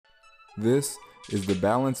This is the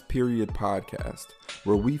Balance Period podcast,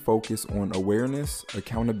 where we focus on awareness,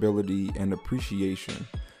 accountability, and appreciation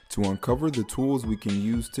to uncover the tools we can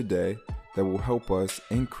use today that will help us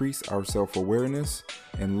increase our self-awareness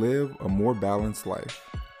and live a more balanced life.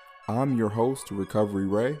 I'm your host, Recovery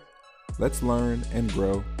Ray. Let's learn and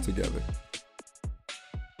grow together.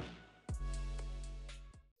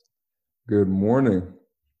 Good morning.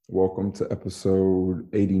 Welcome to episode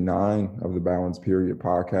 89 of the Balance Period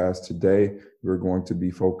podcast. Today, we're going to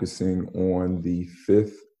be focusing on the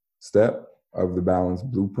fifth step of the Balance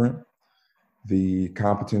Blueprint. The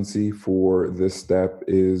competency for this step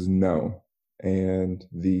is no, and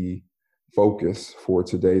the focus for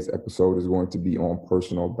today's episode is going to be on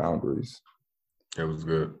personal boundaries. That was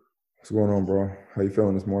good. What's going on, bro? How you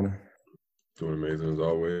feeling this morning? Doing amazing as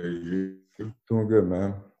always. You? Doing good,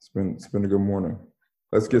 man. It's been a good morning.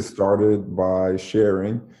 Let's get started by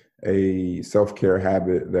sharing a self-care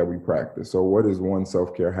habit that we practice. So what is one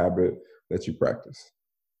self-care habit that you practice?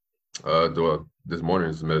 This morning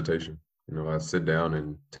is meditation. I sit down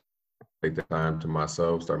and take the time to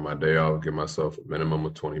myself, start my day off, give myself a minimum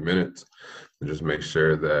of 20 minutes, and just make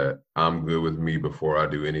sure that I'm good with me before I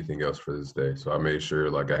do anything else for this day. So I made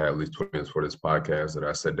sure I had at least 20 minutes for this podcast, that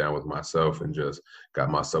I sat down with myself and just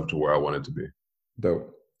got myself to where I wanted to be.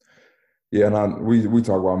 Dope. Yeah, and we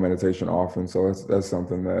talk about meditation often, so that's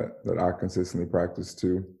something that I consistently practice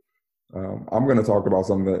too. I'm going to talk about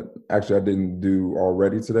something that actually I didn't do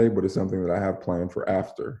already today, but it's something that I have planned for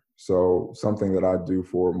after. So something that I do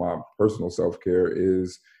for my personal self-care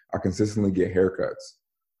is I consistently get haircuts.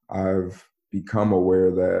 I've become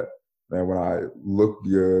aware that, man, when I look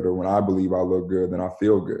good or when I believe I look good, then I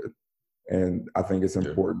feel good. And I think it's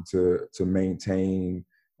important to maintain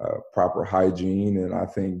proper hygiene, and I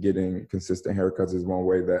think getting consistent haircuts is one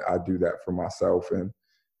way that I do that for myself.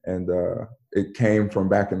 And it came from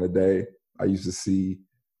back in the day. I used to see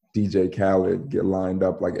DJ Khaled get lined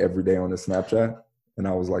up every day on his Snapchat, and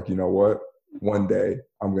I was like, you know what? One day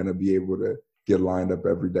I'm gonna be able to get lined up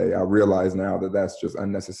every day. I realize now that that's just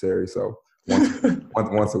unnecessary. So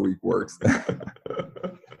once a week works.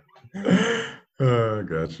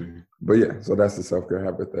 Got you. But yeah, so that's the self-care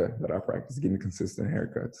habit that I practice, getting consistent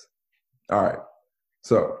haircuts. All right.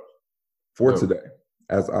 So for today,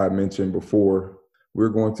 as I mentioned before, we're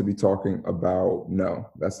going to be talking about no.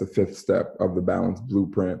 That's the fifth step of the Balance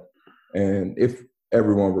Blueprint. And if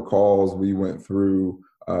everyone recalls, we went through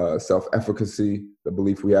self-efficacy, the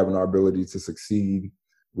belief we have in our ability to succeed.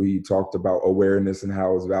 We talked about awareness and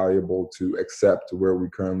how it's valuable to accept where we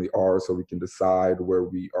currently are so we can decide where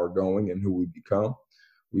we are going and who we become.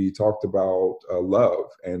 We talked about love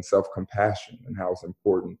and self-compassion and how it's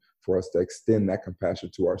important for us to extend that compassion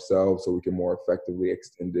to ourselves so we can more effectively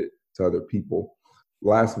extend it to other people.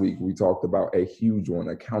 Last week, we talked about a huge one,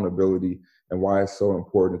 accountability, and why it's so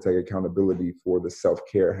important to take accountability for the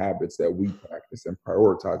self-care habits that we practice and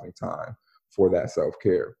prioritizing time for that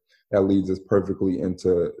self-care. That leads us perfectly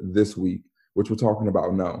into this week, which we're talking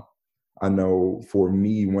about no. I know for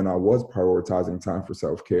me, when I was prioritizing time for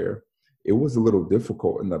self-care, it was a little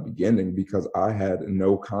difficult in the beginning because I had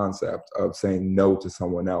no concept of saying no to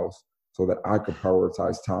someone else so that I could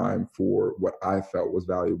prioritize time for what I felt was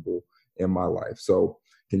valuable in my life. So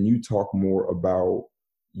can you talk more about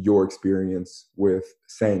your experience with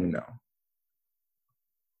saying no?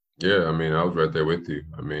 Yeah, I was right there with you.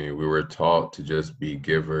 We were taught to just be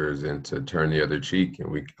givers and to turn the other cheek.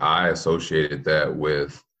 And I associated that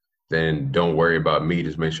with, then don't worry about me,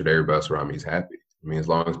 just make sure that everybody else around me is happy. As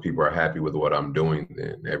long as people are happy with what I'm doing,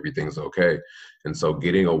 then everything's okay. And so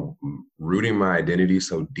rooting my identity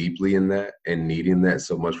so deeply in that and needing that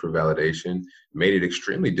so much for validation made it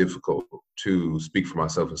extremely difficult to speak for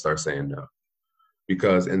myself and start saying no.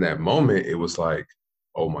 Because in that moment, it was like,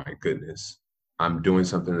 oh my goodness, I'm doing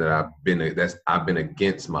something that I've been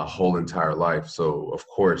against my whole entire life. So of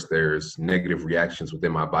course there's negative reactions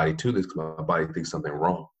within my body to this because my body thinks something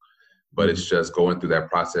wrong. But it's just going through that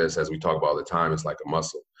process, as we talk about all the time. It's like a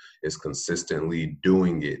muscle. It's consistently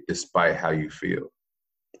doing it despite how you feel.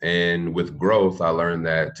 And with growth, I learned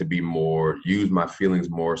that to use my feelings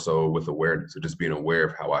more so with awareness. So just being aware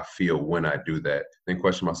of how I feel when I do that, then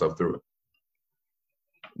question myself through it.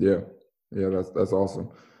 Yeah, that's awesome.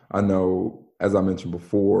 I know, as I mentioned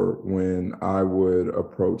before, when I would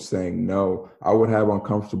approach saying no, I would have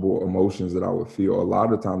uncomfortable emotions that I would feel. A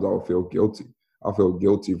lot of times I would feel guilty. I feel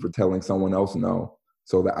guilty for telling someone else no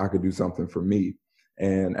so that I could do something for me.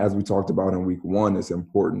 And as we talked about in week one, it's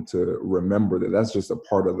important to remember that that's just a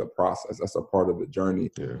part of the process. That's a part of the journey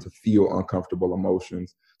to feel uncomfortable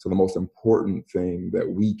emotions. So the most important thing that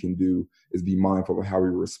we can do is be mindful of how we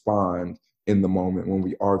respond in the moment when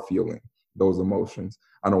we are feeling those emotions.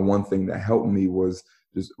 I know one thing that helped me was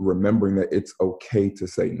just remembering that it's okay to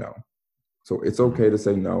say no. So it's okay to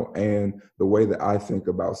say no. And the way that I think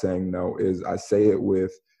about saying no is I say it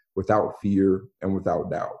without fear and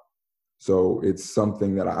without doubt. So it's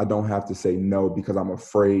something that I don't have to say no because I'm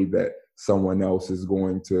afraid that someone else is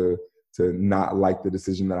going to not like the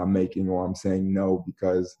decision that I'm making, or I'm saying no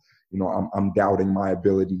because, I'm doubting my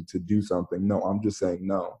ability to do something. No, I'm just saying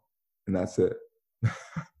no, and that's it.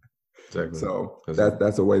 Exactly. So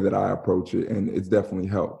that's a way that I approach it, and it's definitely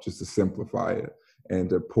helped just to simplify it and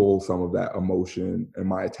to pull some of that emotion and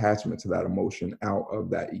my attachment to that emotion out of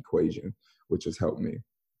that equation, which has helped me.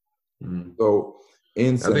 Mm-hmm. So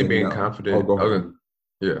in saying I think being no, confident. go ahead.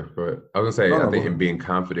 Yeah, go ahead. I was gonna say, No, I think go in ahead. being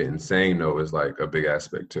confident in saying no is like a big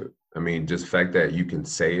aspect too. I mean, just the fact that you can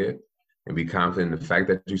say it and be confident in the fact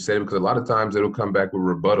that you said it, because a lot of times it'll come back with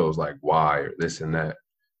rebuttals like why or this and that.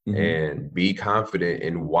 Mm-hmm. And be confident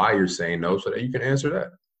in why you're saying no so that you can answer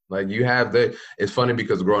that. Like you have that. It's funny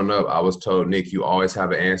because growing up, I was told, Nick, you always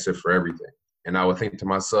have an answer for everything. And I would think to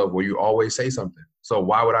myself, well, you always say something. So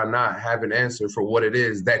why would I not have an answer for what it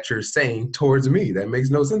is that you're saying towards me? That makes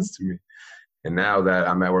no sense to me. And now that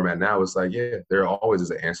I'm at where I'm at now, it's like, yeah, there always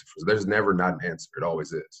is an answer for. There's never not an answer. It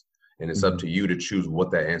always is. And it's up to you to choose what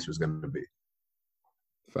that answer is going to be.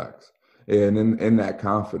 Facts. And in that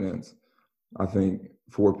confidence, I think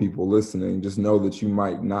for people listening, just know that you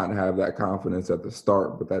might not have that confidence at the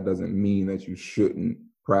start, but that doesn't mean that you shouldn't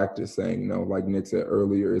practice saying no. Like Nick said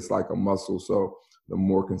earlier, it's like a muscle. So the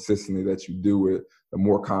more consistently that you do it, the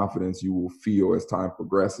more confidence you will feel as time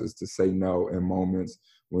progresses to say no in moments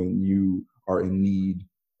when you are in need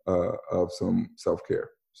of some self-care.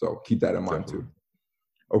 So keep that in mind too.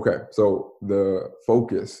 Okay, so the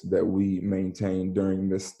focus that we maintain during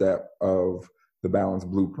this step of the Balance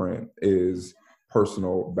Blueprint is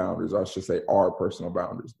personal boundaries, or I should say our personal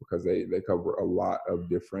boundaries, because they cover a lot of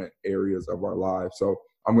different areas of our lives. So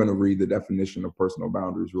I'm going to read the definition of personal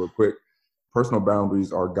boundaries real quick. Personal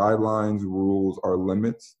boundaries are guidelines, rules, or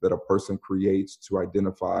limits that a person creates to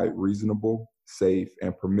identify reasonable, safe,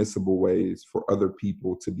 and permissible ways for other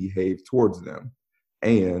people to behave towards them,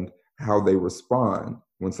 and how they respond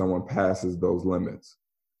when someone passes those limits.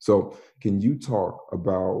 So can you talk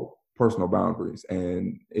about personal boundaries?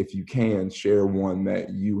 And if you can, share one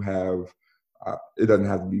that you have, it doesn't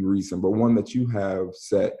have to be recent, but one that you have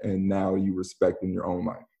set and now you respect in your own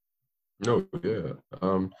life. No, yeah.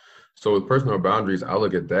 So with personal boundaries, I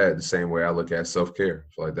look at that the same way I look at self-care.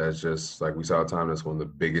 I feel like that's just like we saw time. That's one of the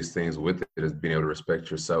biggest things with it is being able to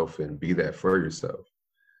respect yourself and be that for yourself.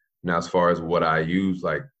 Now, as far as what I use,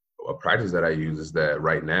 like a practice that I use is that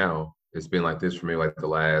right now, it's been like this for me like the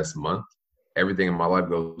last month. Everything in my life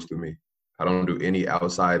goes through me. I don't do any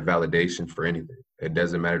outside validation for anything. It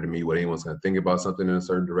doesn't matter to me what anyone's going to think about something in a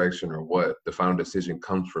certain direction or what. The final decision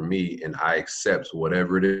comes from me, and I accept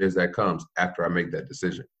whatever it is that comes after I make that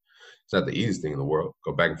decision. It's not the easiest thing in the world.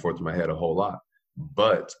 Go back and forth in my head a whole lot.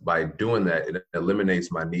 But by doing that, it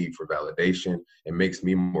eliminates my need for validation. It makes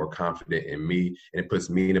me more confident in me, and it puts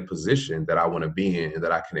me in a position that I want to be in and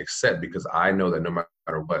that I can accept because I know that no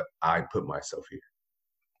matter what, I put myself here.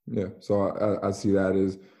 Yeah, so I see that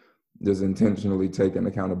as just intentionally taking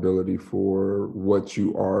accountability for what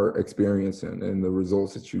you are experiencing and the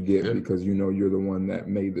results that you get, because you know you're the one that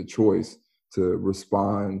made the choice to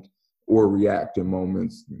respond or react in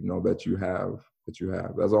moments that you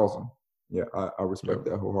have. That's awesome. Yeah, I respect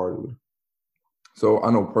that wholeheartedly. So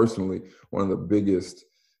I know personally one of the biggest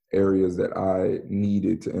areas that I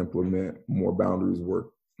needed to implement more boundaries were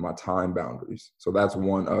my time boundaries. So that's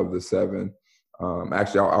one of the 7.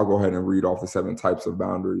 Actually, I'll go ahead and read off the 7 types of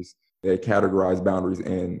boundaries. They categorize boundaries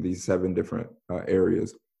in these 7 different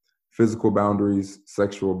areas: physical boundaries,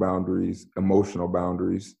 sexual boundaries, emotional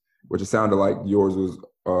boundaries, which it sounded like yours was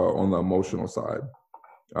on the emotional side.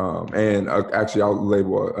 And actually, I'll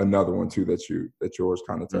label another one too that yours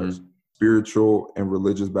kind of touched: spiritual and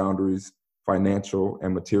religious boundaries, financial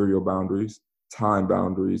and material boundaries, time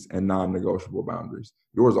boundaries, and non-negotiable boundaries.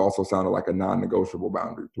 Yours also sounded like a non-negotiable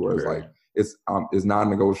boundary, where it's like it's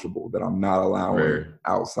non-negotiable that I'm not allowing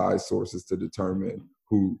outside sources to determine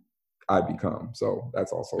who I become. So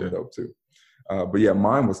that's also dope too. But yeah,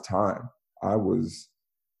 mine was time. I was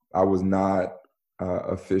not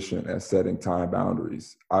efficient at setting time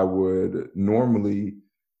boundaries. I would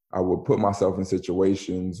put myself in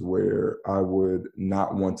situations where I would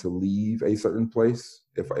not want to leave a certain place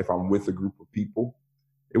if I'm with a group of people.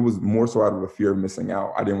 It was more so out of a fear of missing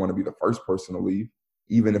out. I didn't want to be the first person to leave.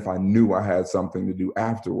 Even if I knew I had something to do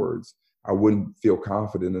afterwards, I wouldn't feel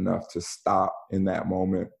confident enough to stop in that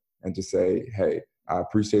moment and to say, hey, I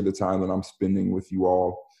appreciate the time that I'm spending with you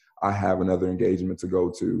all. I have another engagement to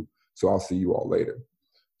go to, so I'll see you all later.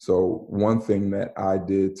 So one thing that I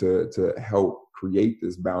did to help create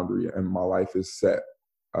this boundary in my life is set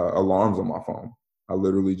alarms on my phone. I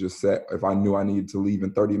literally just set, if I knew I needed to leave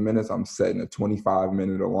in 30 minutes, I'm setting a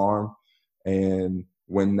 25-minute alarm. And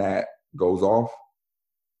when that goes off,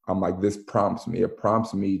 I'm like, this prompts me. It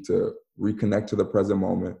prompts me to reconnect to the present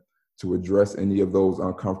moment, to address any of those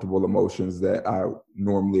uncomfortable emotions that I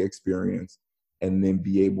normally experience, and then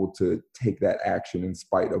be able to take that action in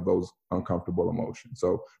spite of those uncomfortable emotions.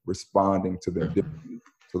 So responding to them differently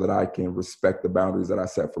so that I can respect the boundaries that I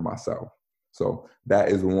set for myself. So that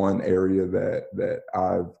is one area that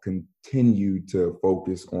I've continued to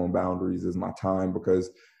focus on boundaries is my time, because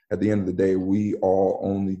at the end of the day, we all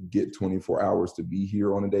only get 24 hours to be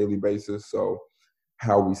here on a daily basis. So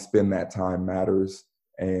how we spend that time matters.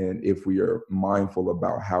 And if we are mindful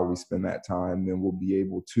about how we spend that time, then we'll be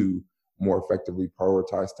able to more effectively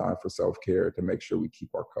prioritize time for self-care to make sure we keep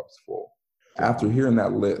our cups full. After hearing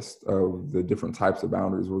that list of the different types of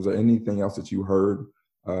boundaries, was there anything else that you heard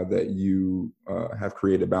that you have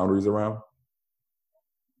created boundaries around?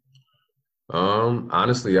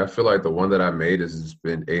 Honestly, I feel like the one that I made has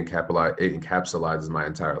been it encapsulates my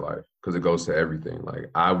entire life because it goes to everything.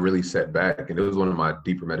 Like I really sat back, and it was one of my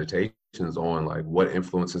deeper meditations on like what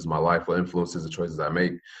influences my life, what influences the choices I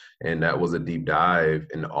make. And that was a deep dive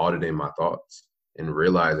in auditing my thoughts and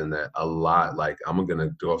realizing that a lot, like I'm gonna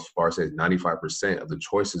go as far as say 95% of the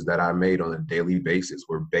choices that I made on a daily basis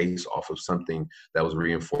were based off of something that was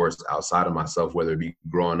reinforced outside of myself, whether it be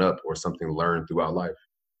growing up or something learned throughout life.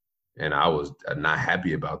 And I was not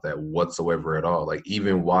happy about that whatsoever at all. Like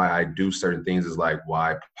even why I do certain things is like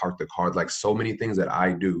why I park the car. Like so many things that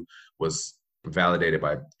I do was validated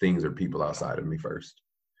by things or people outside of me first.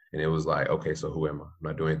 And it was like, okay, so who am I? I'm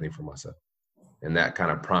not doing anything for myself. And that kind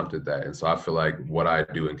of prompted that. And so I feel like what I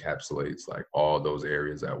do encapsulates like all those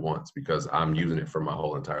areas at once because I'm using it for my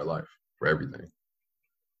whole entire life, for everything.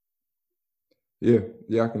 Yeah,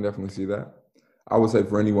 I can definitely see that. I would say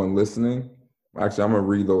for anyone listening, actually, I'm going to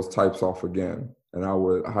read those types off again. And I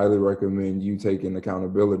would highly recommend you taking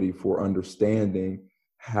accountability for understanding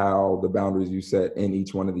how the boundaries you set in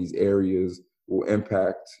each one of these areas will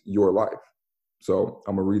impact your life. So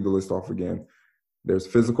I'm going to read the list off again. There's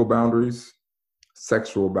physical boundaries,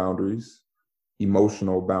 sexual boundaries,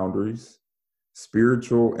 emotional boundaries,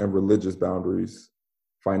 spiritual and religious boundaries,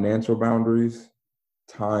 financial boundaries,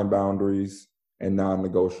 time boundaries, and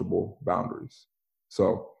non-negotiable boundaries.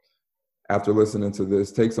 So after listening to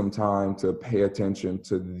this, take some time to pay attention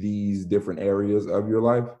to these different areas of your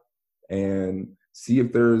life and see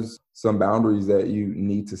if there's some boundaries that you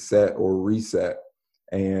need to set or reset.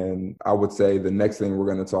 And I would say the next thing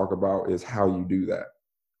we're going to talk about is how you do that.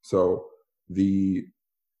 So the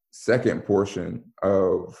second portion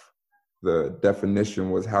of the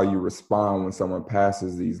definition was how you respond when someone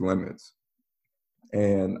passes these limits.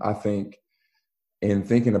 And I think in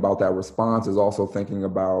thinking about that response is also thinking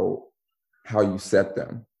about how you set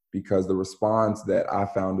them, because the response that I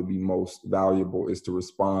found to be most valuable is to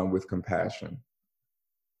respond with compassion.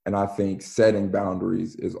 And I think setting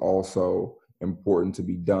boundaries is also important to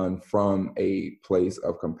be done from a place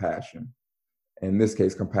of compassion. In this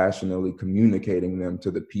case, compassionately communicating them to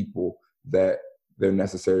the people that they're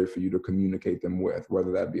necessary for you to communicate them with,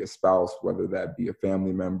 whether that be a spouse, whether that be a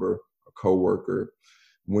family member, a coworker.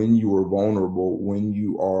 When you are vulnerable, when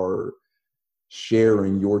you are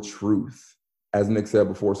sharing your truth, as Nick said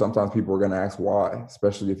before, sometimes people are going to ask why,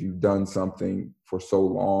 especially if you've done something for so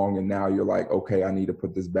long and now you're like, okay, I need to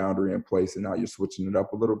put this boundary in place, and now you're switching it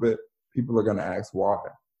up a little bit. People are going to ask why.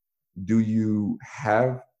 Do you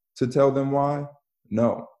have to tell them why?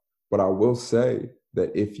 No. But I will say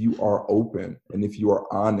that if you are open and if you are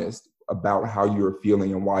honest about how you're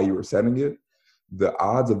feeling and why you are setting it, the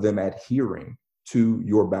odds of them adhering to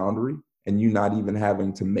your boundary and you not even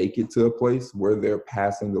having to make it to a place where they're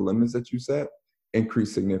passing the limits that you set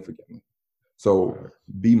increase significantly. So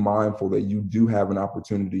be mindful that you do have an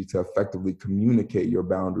opportunity to effectively communicate your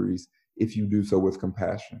boundaries if you do so with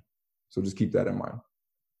compassion. So just keep that in mind.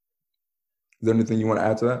 Is there anything you want to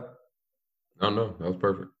add to that? No, that was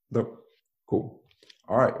perfect. Nope. Cool.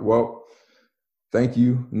 All right. Well, thank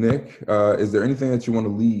you, Nick. Is there anything that you want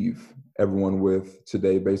to leave everyone with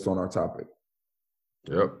today based on our topic?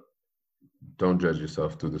 Yep. Don't judge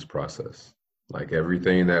yourself through this process. Like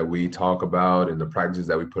everything that we talk about and the practices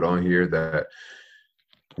that we put on here that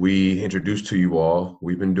we introduced to you all,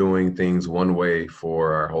 we've been doing things one way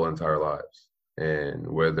for our whole entire lives. And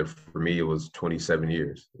whether for me, it was 27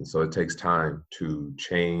 years. And so it takes time to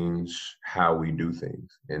change how we do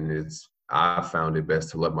things. And I found it best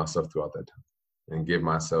to love myself throughout that time and give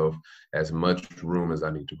myself as much room as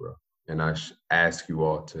I need to grow. And I ask you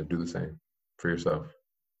all to do the same for yourself.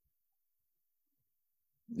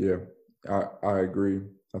 Yeah, I agree.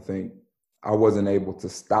 I think I wasn't able to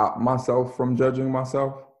stop myself from judging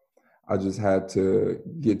myself. I just had to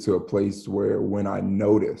get to a place where when I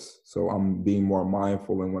notice, so I'm being more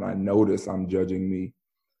mindful, and when I notice I'm judging me,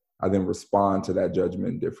 I then respond to that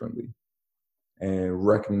judgment differently and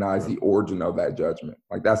recognize the origin of that judgment.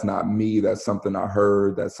 Like, that's not me. That's something I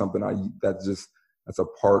heard. That's something that's a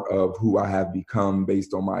part of who I have become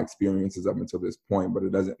based on my experiences up until this point, but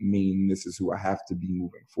it doesn't mean this is who I have to be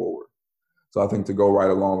moving forward. So I think, to go right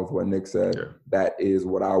along with what Nick said, that is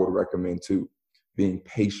what I would recommend too, being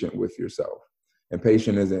patient with yourself. And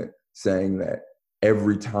patient isn't saying that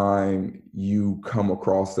every time you come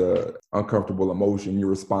across a uncomfortable emotion, you're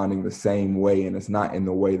responding the same way, and it's not in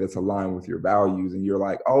the way that's aligned with your values. And you're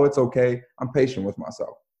like, oh, it's okay, I'm patient with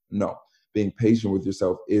myself. No, being patient with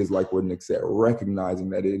yourself is like what Nick said, recognizing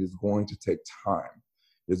that it is going to take time.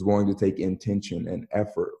 It's going to take intention and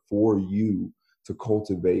effort for you to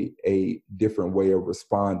cultivate a different way of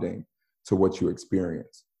responding to what you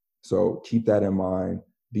experience. So keep that in mind,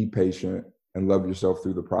 be patient, and love yourself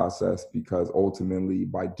through the process, because ultimately,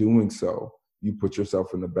 by doing so, you put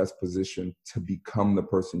yourself in the best position to become the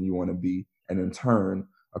person you want to be, and in turn,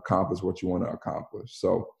 accomplish what you want to accomplish.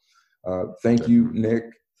 So thank you, Nick.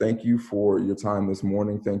 Thank you for your time this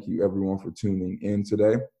morning. Thank you, everyone, for tuning in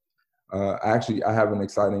today. Actually, I have an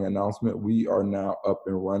exciting announcement. We are now up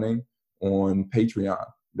and running on Patreon.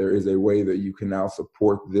 There is a way that you can now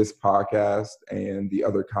support this podcast and the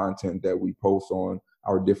other content that we post on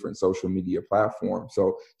our different social media platforms.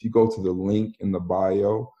 So if you go to the link in the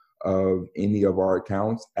bio of any of our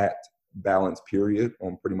accounts at Balance Period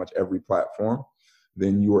on pretty much every platform,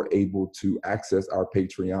 then you are able to access our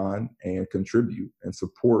Patreon and contribute and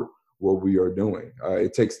support what we are doing.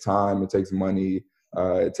 It takes time, it takes money,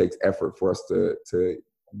 it takes effort for us to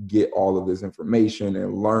get all of this information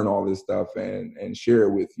and learn all this stuff and share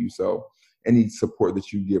it with you. So any support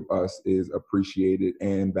that you give us is appreciated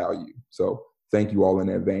and valued. So thank you all in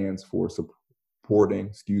advance for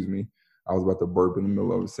supporting, I was about to burp in the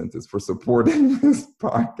middle of a sentence, for supporting this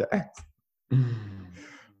podcast.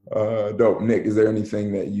 Dope. Nick, is there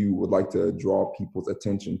anything that you would like to draw people's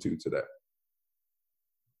attention to today?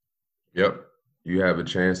 Yep. You have a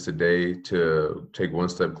chance today to take one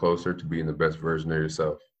step closer to being the best version of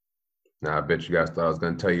yourself. Now, I bet you guys thought I was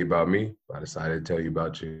going to tell you about me, but I decided to tell you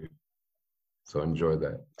about you. So enjoy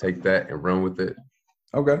that. Take that and run with it.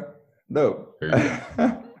 Okay. Dope.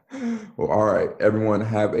 Well, all right. Everyone,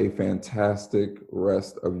 have a fantastic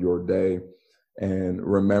rest of your day. And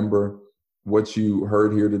remember what you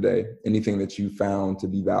heard here today, anything that you found to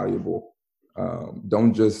be valuable.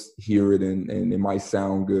 Don't just hear it and it might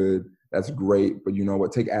sound good. That's great. But you know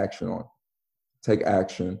what? Take action on it. Take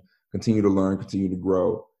action. Continue to learn. Continue to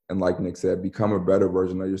grow. And like Nick said, become a better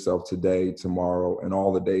version of yourself today, tomorrow, and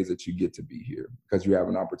all the days that you get to be here, because you have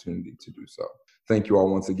an opportunity to do so. Thank you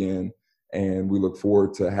all once again. And we look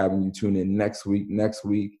forward to having you tune in next week. Next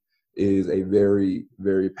week is a very,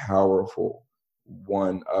 very powerful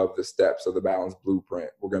one of the steps of the Balance Blueprint.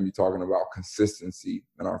 We're going to be talking about consistency,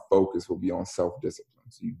 and our focus will be on self-discipline.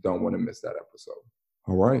 So you don't want to miss that episode.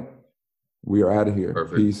 All right. We are out of here.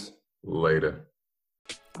 Perfect. Peace. Later.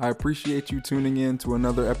 I appreciate you tuning in to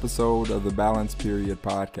another episode of the Balance Period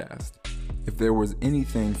podcast. If there was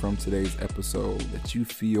anything from today's episode that you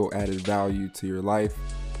feel added value to your life,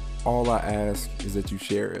 all I ask is that you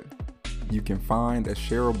share it. You can find a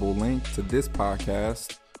shareable link to this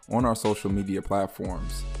podcast on our social media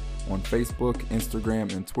platforms. On Facebook,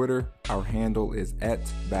 Instagram, and Twitter, our handle is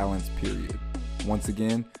 @BalancePeriod. Once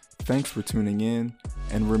again, thanks for tuning in,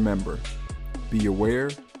 and remember, be aware,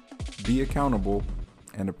 be accountable,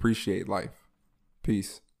 and appreciate life.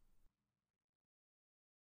 Peace.